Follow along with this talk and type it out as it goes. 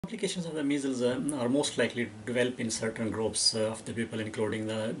Complications of the measles are most likely to develop in certain groups of the people, including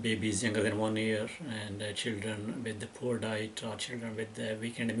the babies younger than 1 year and children with the poor diet or children with the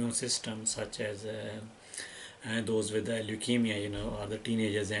weakened immune system, such as those with leukemia, or the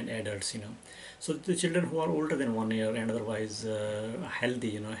teenagers and adults, So the children who are older than 1 year and otherwise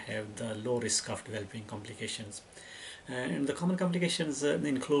healthy, have the low risk of developing complications. And the common complications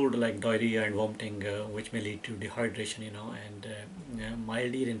include like diarrhea and vomiting, which may lead to dehydration, and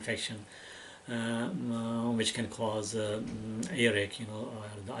mild ear infection, which can cause earache, or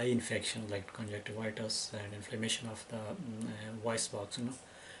the eye infection like conjunctivitis and inflammation of the voice box,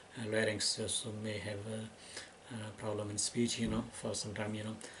 larynx, so may have problem in speech, for some time,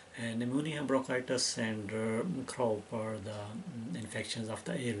 and pneumonia, bronchitis, and croup are the infections of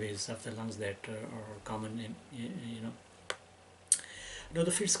the airways of the lungs that are common in, Now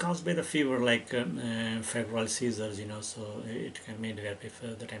the fits caused by the fever, like febrile seizures, so it can may develop if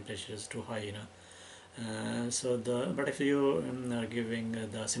the temperature is too high, but if you are giving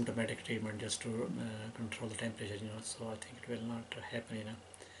the symptomatic treatment just to control the temperature, so I think it will not happen,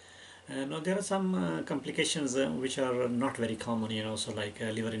 Now there are some complications which are not very common, so like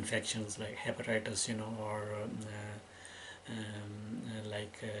liver infections, like hepatitis, or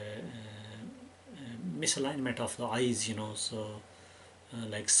misalignment of the eyes, so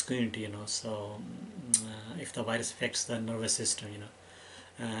like squint, so if the virus affects the nervous system,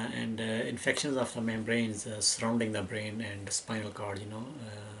 and infections of the membranes surrounding the brain and spinal cord,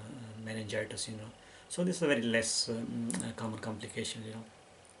 meningitis, so this is a very less common complication,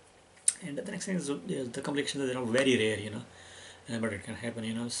 And the next thing is the complications are very rare, but it can happen,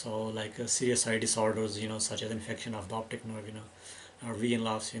 so like serious eye disorders, such as infection of the optic nerve, or vision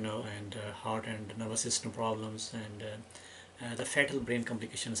loss, and heart and nervous system problems, and the fatal brain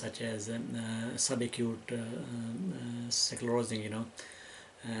complications such as subacute sclerosing,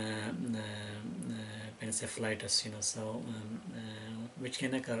 encephalitis, so which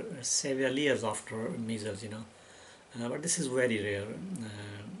can occur several years after measles, but this is very rare.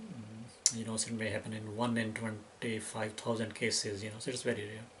 So it may happen in 1 in 25,000 cases, so it's very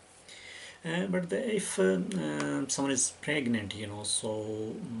rare. But if someone is pregnant, so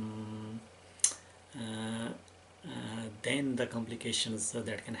then the complications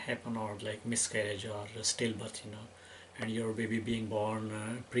that can happen are like miscarriage or stillbirth, and your baby being born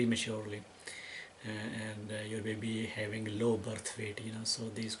prematurely, and your baby having low birth weight, so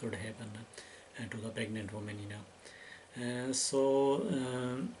these could happen to the pregnant woman,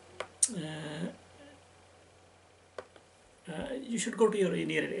 you should go to your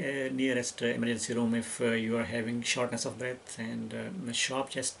nearest emergency room if you are having shortness of breath and sharp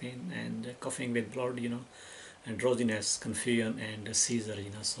chest pain and coughing with blood, and drowsiness, confusion, and seizure,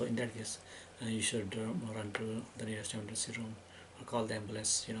 so in that case you should run to the nearest emergency room or call the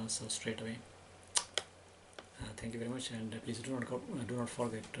ambulance, so straight away. Thank you very much, and please do not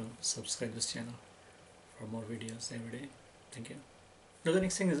forget to subscribe this channel for more videos every day. Thank you. Now the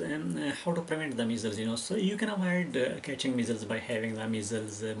next thing is how to prevent the measles, so you can avoid catching measles by having the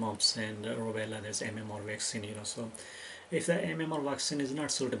measles, mumps, and rubella. There's MMR vaccine, so if the MMR vaccine is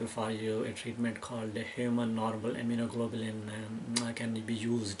not suitable for you, a treatment called human normal immunoglobulin can be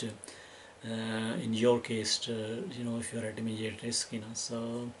used in your case, if you are at immediate risk,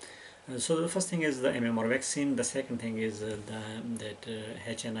 so the first thing is the MMR vaccine. The second thing is that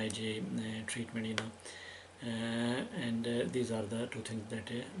HNIG treatment, and these are the two things that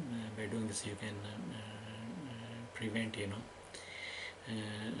by doing this you can prevent,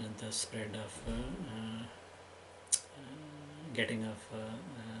 the spread of getting of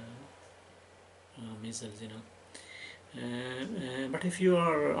measles, but if you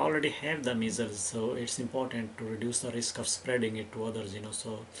are already have the measles, so it's important to reduce the risk of spreading it to others,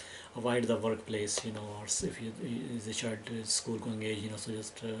 so avoid the workplace, or if you is a child school going age, so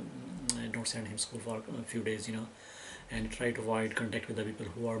just don't send him school for a few days, and try to avoid contact with the people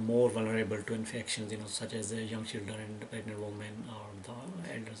who are more vulnerable to infections, such as young children and pregnant women or the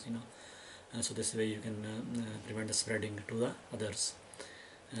elders, so this way you can prevent the spreading to the others.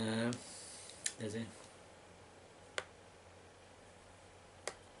 That's it.